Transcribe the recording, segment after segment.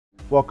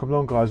Welcome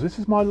along guys, this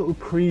is my little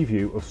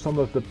preview of some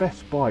of the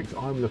best bikes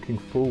I'm looking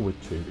forward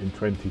to in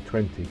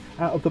 2020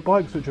 out of the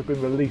bikes which have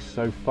been released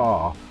so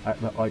far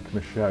at the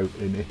EICMA show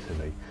in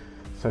Italy.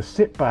 So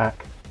sit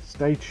back,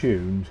 stay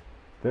tuned,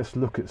 let's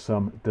look at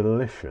some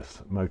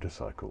delicious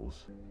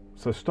motorcycles.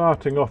 So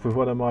starting off with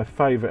one of my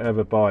favourite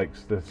ever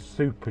bikes, the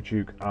Super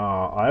Duke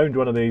R. I owned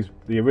one of these,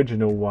 the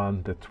original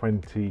one, the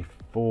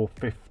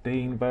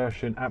 2415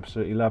 version,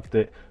 absolutely loved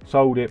it.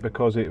 Sold it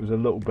because it was a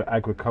little bit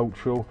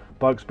agricultural.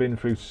 Bike's been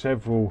through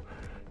several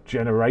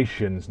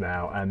generations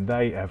now and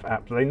they have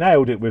absolutely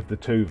nailed it with the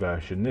 2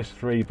 version. This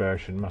 3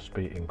 version must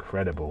be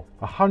incredible.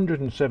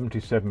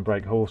 177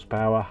 brake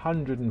horsepower,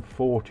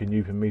 140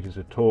 newton meters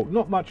of torque.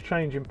 Not much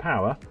change in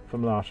power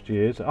from last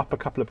year's. Up a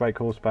couple of brake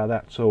horsepower,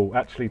 that's all.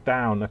 Actually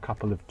down a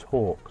couple of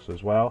torques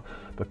as well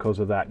because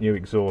of that new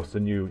exhaust, the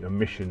new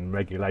emission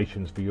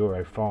regulations for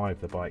Euro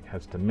 5 the bike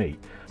has to meet.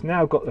 It's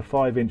now got the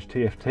 5-inch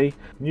TFT,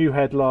 new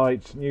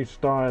headlights, new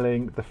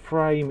styling. The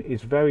frame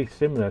is very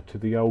similar to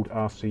the old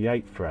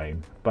RC8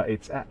 frame, but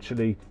it's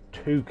actually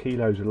 2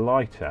 kilos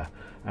lighter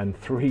and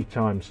 3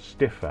 times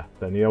stiffer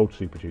than the old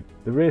Super Duke.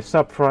 The rear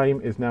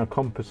subframe is now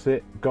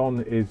composite.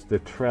 Gone is the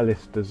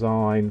trellis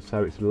design,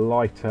 so it's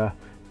lighter.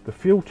 The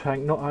fuel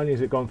tank, not only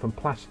has it gone from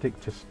plastic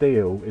to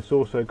steel, it's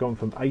also gone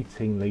from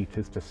 18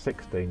 litres to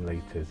 16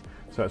 litres.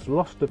 So it's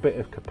lost a bit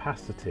of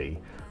capacity,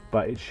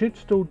 but it should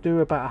still do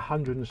about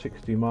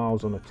 160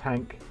 miles on a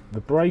tank.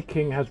 The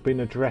braking has been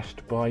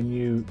addressed by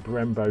new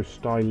Brembo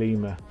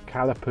Stylema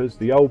calipers.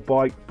 The old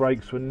bike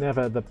brakes were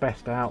never the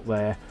best out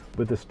there.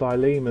 With the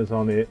Stylemas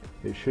on it,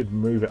 it should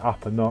move it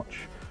up a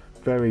notch.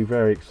 Very,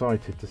 very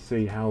excited to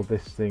see how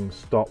this thing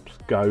stops,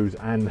 goes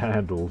and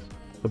handles.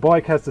 The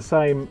bike has the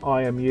same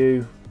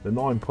IMU, the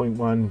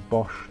 9.1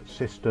 Bosch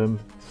system.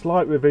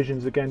 Slight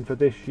revisions again for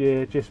this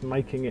year, just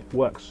making it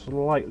work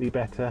slightly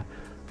better.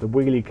 The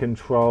wheelie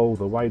control,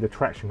 the way the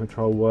traction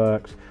control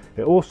works.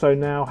 It also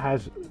now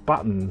has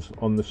buttons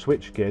on the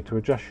switchgear to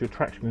adjust your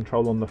traction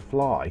control on the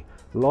fly,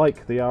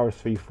 like the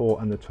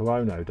RSV4 and the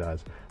Tuono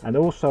does. And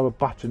also a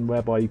button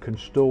whereby you can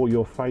store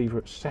your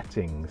favourite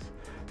settings.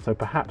 So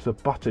perhaps a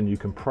button you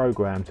can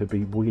program to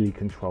be wheelie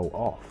control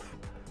off.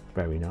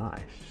 Very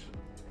nice.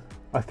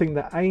 I think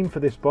the aim for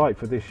this bike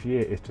for this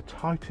year is to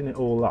tighten it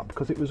all up,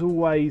 because it was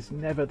always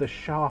never the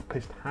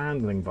sharpest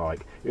handling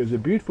bike. It was a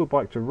beautiful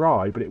bike to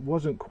ride, but it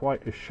wasn't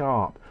quite as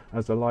sharp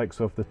as the likes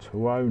of the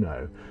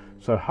Tuono.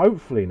 So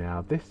hopefully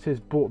now this has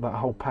brought that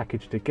whole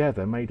package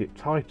together, made it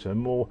tighter,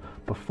 more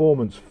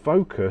performance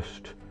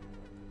focused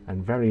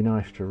and very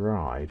nice to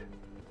ride.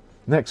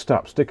 Next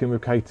up, sticking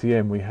with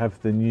KTM, we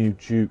have the new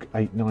Duke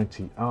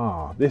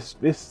 890R. This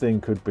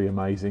thing could be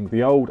amazing.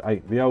 The old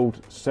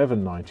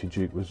 790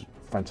 Duke was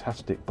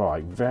fantastic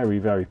bike, very,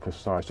 very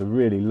precise, a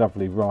really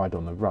lovely ride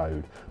on the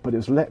road, but it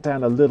was let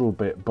down a little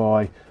bit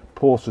by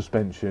poor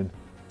suspension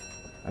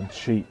and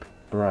cheap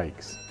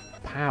brakes.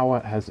 Power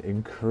has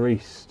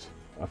increased.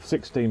 Of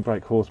 16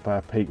 brake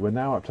horsepower peak, we're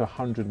now up to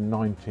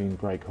 119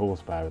 brake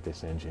horsepower with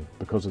this engine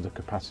because of the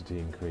capacity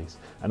increase,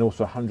 and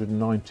also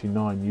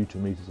 199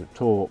 newton meters of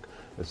torque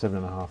at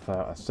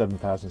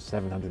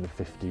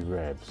 7,750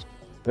 revs.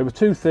 There were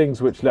 2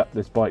 things which let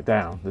this bike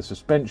down. The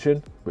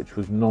suspension, which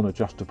was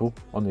non-adjustable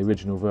on the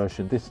original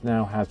version. This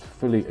now has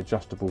fully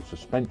adjustable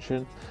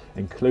suspension,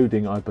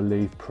 including, I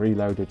believe,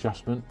 preload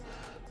adjustment.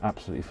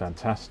 Absolutely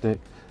fantastic.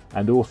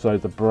 And also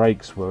the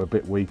brakes were a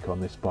bit weak on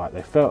this bike.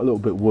 They felt a little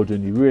bit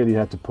wooden, you really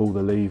had to pull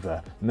the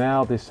lever.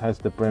 Now this has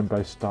the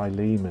Brembo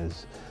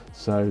Stylemas,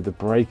 so the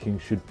braking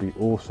should be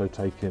also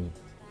taken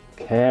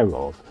care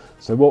of.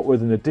 So what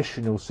with an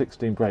additional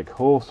 16 brake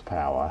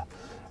horsepower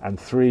and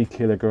 3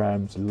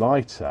 kilograms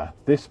lighter,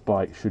 this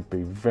bike should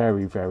be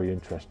very, very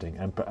interesting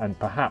and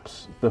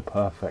perhaps the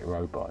perfect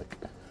road bike.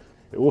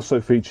 It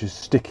also features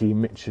sticky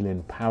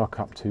Michelin Power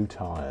Cup 2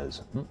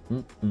 tyres.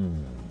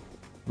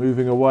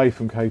 Moving away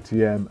from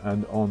KTM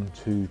and on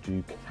to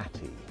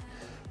Ducati.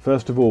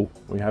 First of all,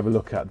 we have a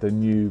look at the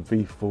new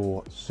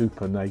V4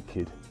 Super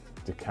Naked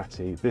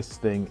Ducati. This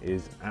thing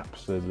is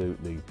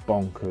absolutely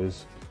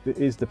bonkers. It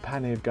is the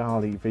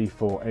Panigale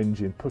V4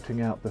 engine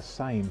putting out the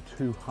same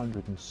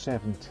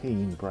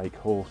 217 brake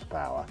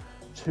horsepower,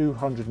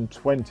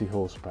 220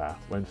 horsepower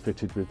when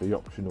fitted with the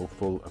optional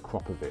full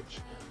Akropovich.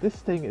 This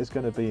thing is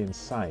going to be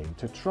insane.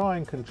 To try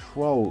and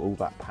control all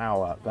that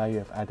power, they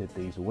have added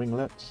these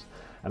winglets.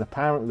 And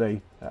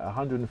apparently at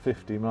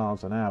 150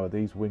 miles an hour,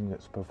 these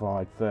winglets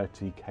provide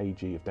 30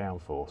 kg of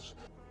downforce.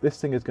 This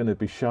thing is going to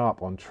be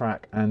sharp on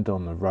track and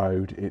on the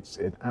road. It's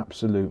an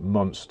absolute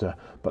monster.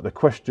 But the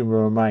question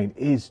will remain,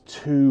 is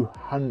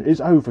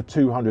over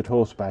 200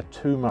 horsepower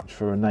too much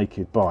for a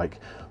naked bike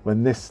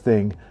when this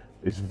thing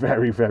is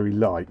very, very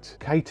light?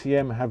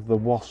 KTM have the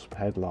Wasp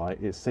headlight.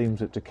 It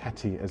seems that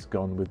Ducati has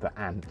gone with the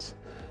Ant.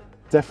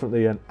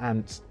 Definitely an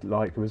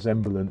ant-like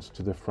resemblance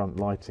to the front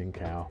lighting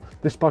cowl.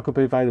 This bike will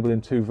be available in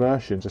 2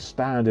 versions, a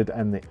standard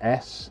and the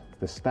S.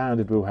 The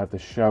standard will have the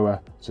Showa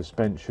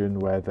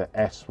suspension, where the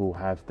S will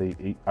have the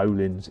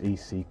Öhlins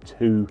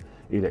EC2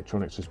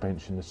 electronic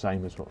suspension, the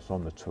same as what's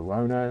on the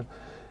Tuono.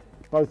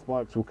 Both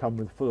bikes will come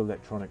with full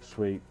electronic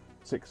suite,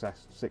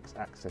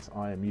 six-axis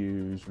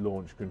IMUs,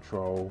 launch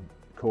control,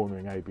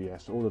 cornering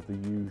ABS, all of the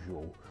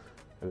usual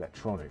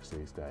electronics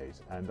these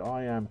days, and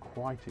I am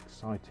quite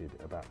excited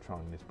about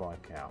trying this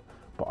bike out.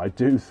 But I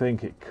do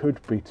think it could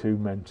be too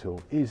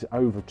mental. Is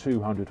over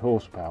 200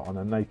 horsepower on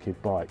a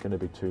naked bike going to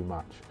be too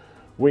much?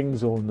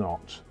 Wings or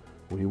not,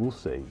 we will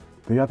see.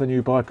 The other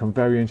new bike I'm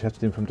very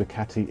interested in from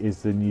TÄTT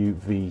is the new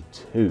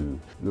V2.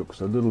 Looks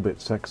a little bit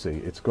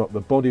sexy. It's got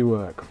the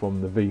bodywork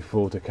from the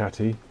V4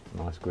 TÄTT.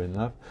 Nice grin,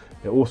 love.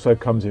 It also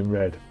comes in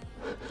red.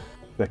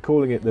 They're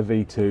calling it the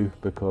V2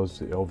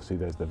 because obviously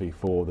there's the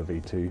V4, the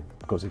V2,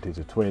 because it is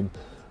a twin.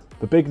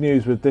 The big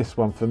news with this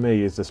one for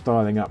me is the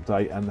styling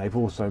update, and they've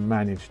also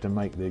managed to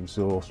make the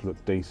exhaust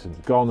look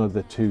decent. Gone are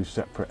the two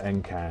separate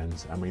end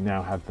cans, and we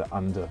now have the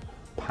under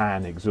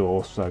pan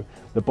exhaust, so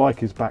the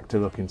bike is back to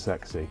looking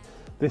sexy.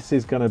 This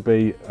is going to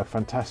be a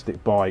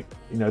fantastic bike.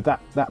 You know,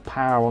 that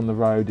power on the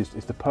road is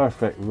the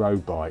perfect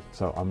road bike,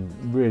 so I'm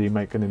really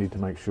going to need to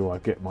make sure I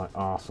get my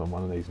arse on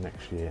one of these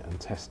next year and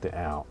test it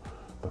out,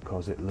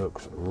 because it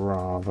looks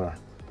rather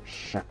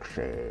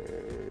sexy.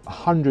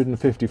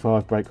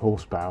 155 brake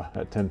horsepower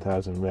at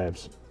 10,000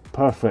 revs.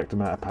 Perfect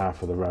amount of power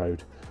for the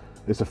road.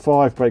 It's a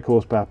 5 brake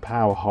horsepower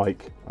power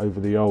hike over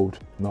the old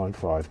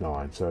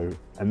 959, so,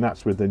 and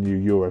that's with the new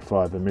Euro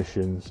 5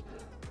 emissions.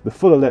 The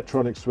full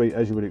electronic suite,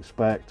 as you would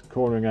expect: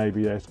 cornering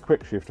ABS,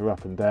 quick shifter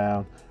up and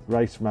down,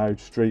 race mode,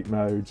 street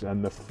modes,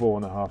 and the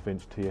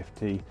 4.5-inch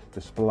TFT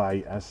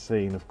display, as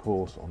seen of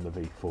course on the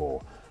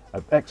V4.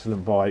 An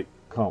excellent bike,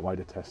 can't wait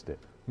to test it.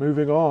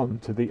 Moving on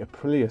to the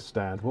Aprilia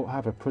stand. What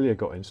have Aprilia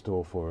got in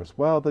store for us?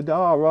 Well, the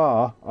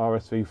RR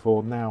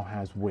RSV4 now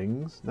has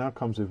wings, now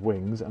comes with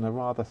wings and a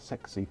rather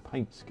sexy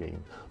paint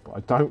scheme, but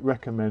I don't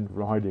recommend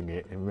riding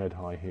it in red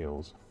high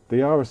heels. The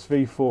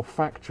RSV4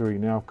 factory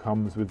now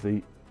comes with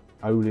the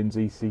Öhlins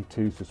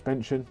EC2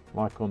 suspension,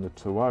 like on the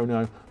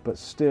TÄTT, but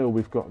still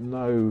we've got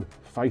no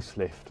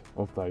facelift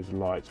of those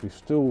lights. We've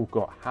still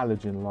got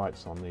halogen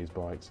lights on these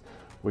bikes.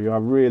 We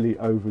are really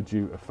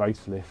overdue a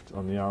facelift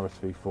on the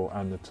RSV4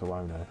 and the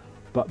TÄTT.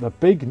 But the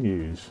big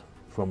news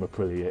from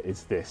Aprilia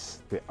is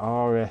this, the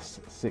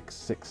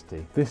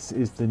RS660. This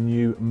is the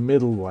new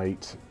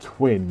middleweight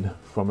twin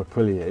from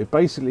Aprilia. It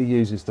basically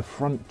uses the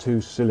front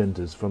two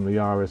cylinders from the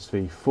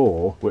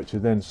RSV4, which are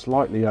then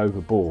slightly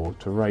overboard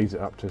to raise it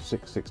up to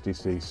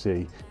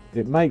 660cc.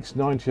 It makes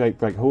 98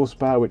 brake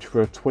horsepower, which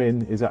for a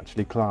twin is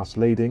actually class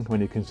leading when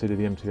you consider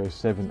the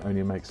MT-07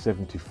 only makes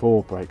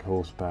 74 brake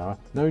horsepower.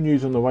 No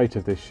news on the weight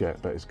of this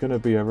yet, but it's going to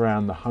be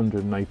around the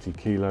 180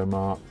 kilo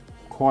mark.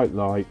 Quite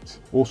light.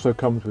 Also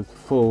comes with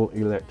full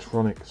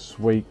electronic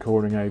suite,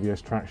 cornering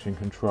ABS, traction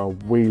control,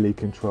 wheelie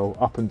control,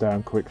 up and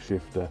down quick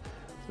shifter.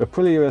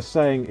 Aprilia are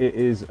saying it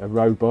is a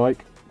road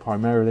bike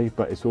primarily,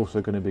 but it's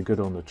also going to be good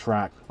on the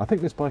track. I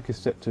think this bike is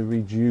set to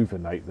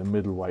rejuvenate the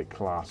middleweight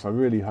class. I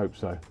really hope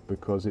so,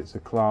 because it's a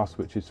class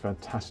which is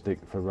fantastic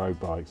for road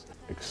bikes.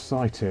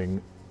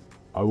 Exciting.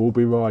 I will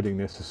be riding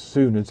this as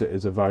soon as it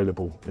is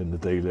available in the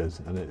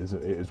dealers, and it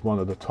is one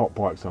of the top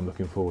bikes I'm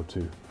looking forward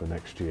to for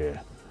next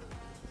year.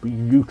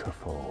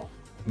 Beautiful.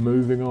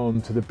 Moving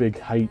on to the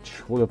big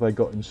H. What have they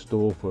got in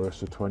store for us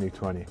for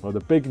 2020? Well, the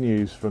big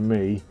news for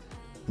me,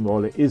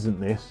 well, it isn't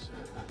this.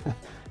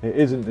 It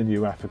isn't the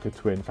new Africa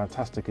Twin,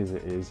 fantastic as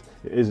it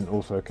isn't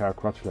also Cal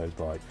Crutchlow's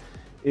bike.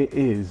 It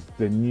is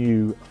the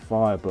new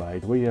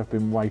Fireblade. We have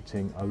been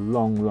waiting a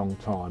long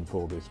time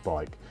for this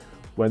bike.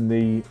 When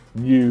the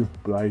new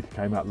Blade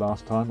came out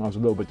last time, I was a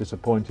little bit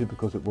disappointed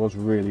because it was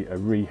really a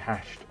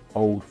rehashed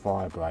old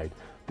Fireblade.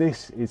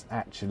 This is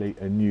actually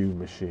a new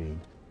machine.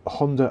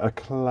 Honda are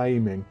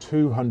claiming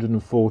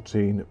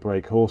 214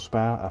 brake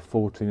horsepower at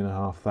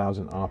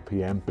 14,500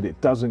 RPM, but it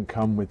doesn't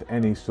come with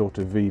any sort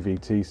of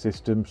VVT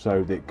system,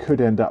 so it could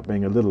end up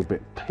being a little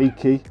bit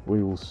peaky.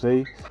 We will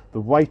see.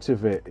 The weight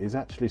of it is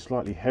actually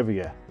slightly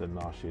heavier than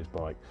last year's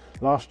bike.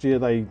 Last year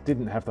they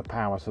didn't have the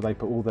power, so they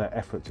put all their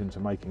efforts into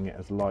making it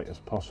as light as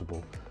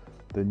possible.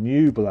 The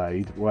new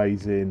Blade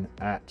weighs in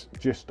at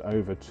just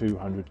over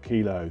 200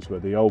 kilos, where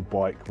the old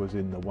bike was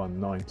in the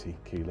 190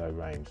 kilo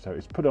range. So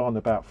it's put on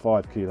about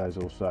 5 kilos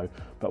or so,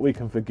 but we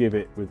can forgive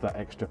it with that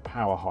extra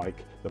power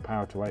hike. The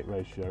power to weight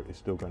ratio is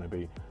still going to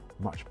be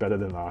much better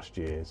than last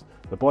year's.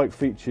 The bike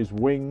features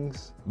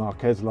wings.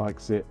 Marquez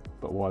likes it,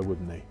 but why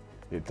wouldn't he?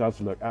 It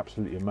does look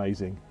absolutely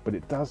amazing, but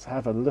it does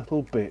have a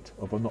little bit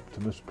of an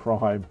Optimus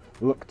Prime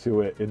look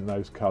to it in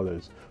those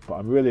colours. But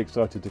I'm really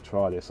excited to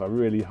try this. I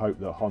really hope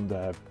that Honda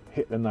have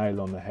hit the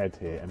nail on the head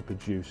here and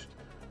produced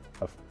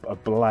a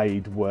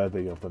Blade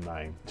worthy of the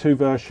name. Two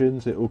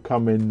versions. It will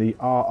come in the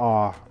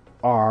RR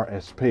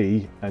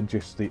RSP and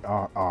just the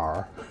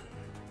RR.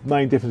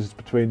 Main differences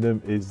between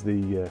them is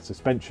the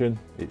suspension.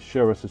 It's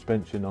Showa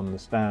suspension on the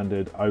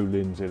standard,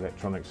 Öhlins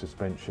electronic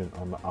suspension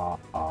on the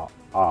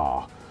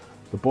RRR.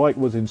 The bike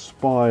was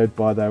inspired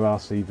by their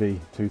RCV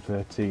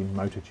 213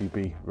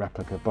 MotoGP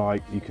replica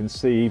bike. You can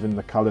see even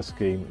the colour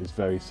scheme is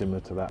very similar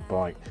to that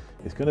bike.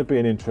 It's going to be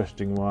an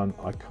interesting one.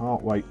 I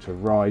can't wait to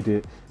ride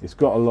it. It's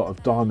got a lot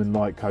of diamond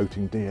light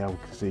coating,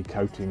 DLC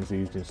coatings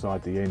used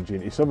inside the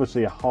engine. It's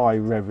obviously a high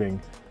revving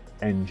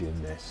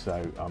engine this,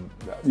 so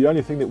the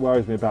only thing that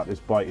worries me about this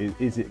bike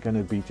is it going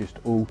to be just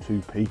all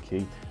too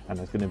peaky and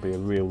there's going to be a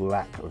real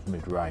lack of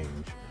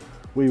mid-range.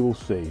 We will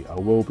see. I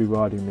will be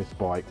riding this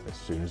bike as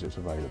soon as it's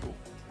available.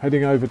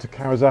 Heading over to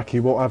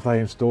Kawasaki, what have they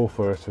in store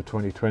for us for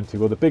 2020?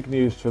 Well, the big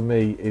news for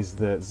me is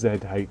the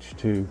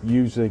ZH2,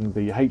 using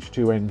the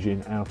H2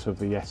 engine out of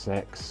the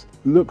SX.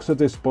 Looks of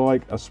this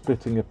bike are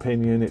splitting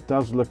opinion. It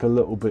does look a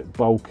little bit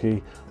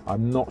bulky.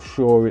 I'm not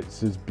sure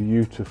it's as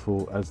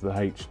beautiful as the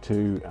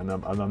H2, and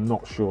I'm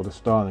not sure the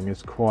styling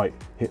has quite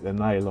hit the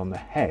nail on the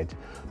head.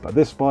 But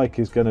this bike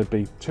is going to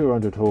be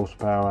 200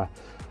 horsepower,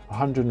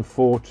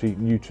 140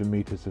 newton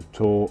meters of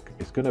torque.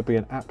 It's going to be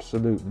an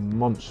absolute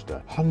monster.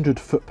 100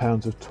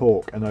 foot-pounds of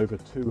torque and over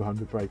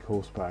 200 brake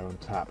horsepower on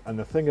tap. And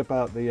the thing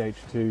about the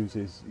H2s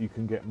is you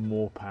can get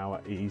more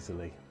power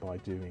easily by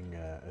doing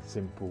a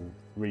simple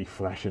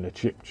reflash and a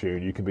chip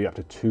tune. You can be up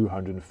to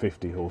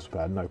 250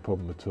 horsepower, no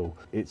problem at all.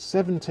 It's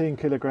 17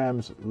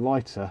 kilograms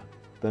lighter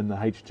than the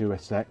H2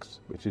 SX,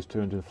 which is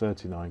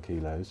 239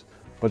 kilos.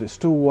 But it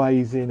still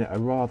weighs in at a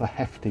rather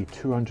hefty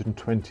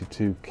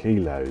 222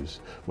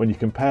 kilos. When you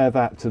compare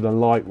that to the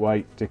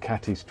lightweight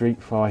Ducati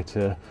Street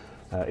Fighter,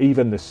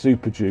 even the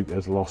Super Duke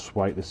has lost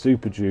weight. The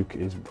Super Duke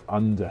is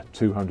under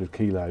 200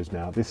 kilos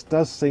now. This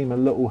does seem a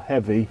little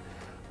heavy,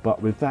 but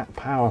with that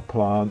power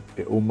plant,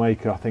 it will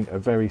make, I think, a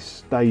very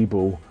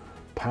stable,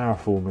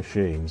 powerful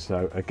machine.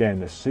 So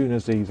again, as soon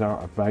as these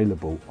are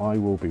available, I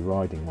will be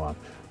riding one,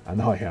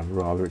 and I am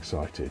rather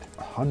excited.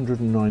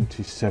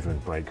 197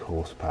 brake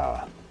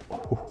horsepower.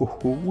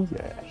 Oh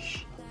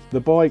yes. The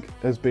bike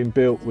has been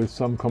built with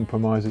some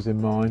compromises in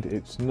mind.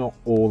 It's not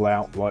all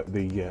out like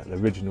the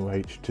original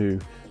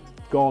H2.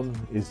 Gone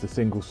is the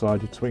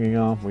single-sided swinging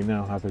arm. We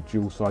now have a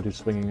dual-sided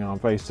swinging arm,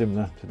 very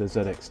similar to the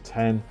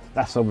ZX10.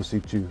 That's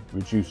obviously to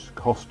reduce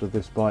cost of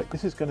this bike.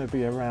 This is going to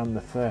be around the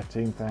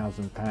 £13,000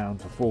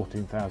 to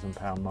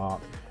 £14,000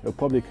 mark. It'll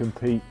probably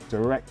compete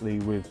directly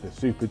with the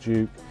Super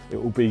Duke.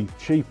 It will be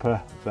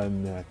cheaper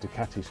than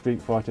Ducati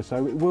Street Fighter,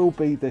 so it will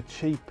be the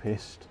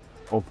cheapest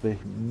of the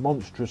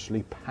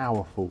monstrously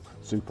powerful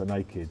super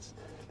nakeds.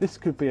 This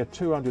could be a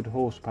 200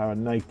 horsepower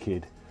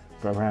naked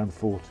for around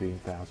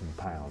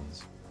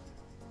 £14,000.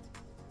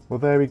 Well,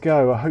 there we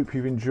go. I hope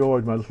you've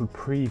enjoyed my little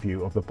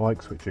preview of the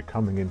bikes which are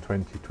coming in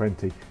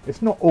 2020.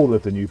 It's not all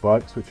of the new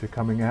bikes which are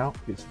coming out,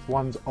 it's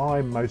ones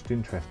I'm most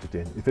interested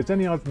in. If there's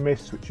any I've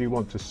missed which you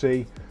want to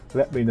see,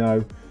 let me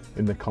know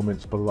in the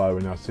comments below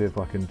and I'll see if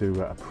I can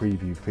do a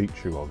preview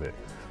feature of it.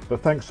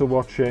 But thanks for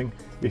watching.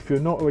 If you're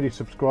not already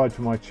subscribed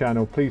to my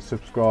channel, please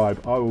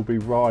subscribe. I will be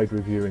ride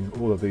reviewing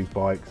all of these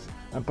bikes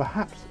and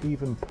perhaps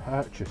even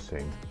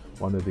purchasing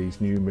one of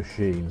these new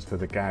machines for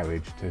the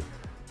garage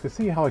to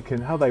see what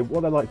they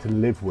like to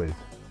live with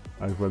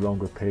over a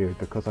longer period,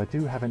 because I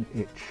do have an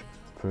itch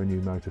for a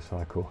new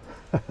motorcycle.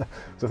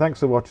 So thanks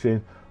for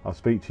watching. I'll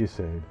speak to you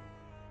soon.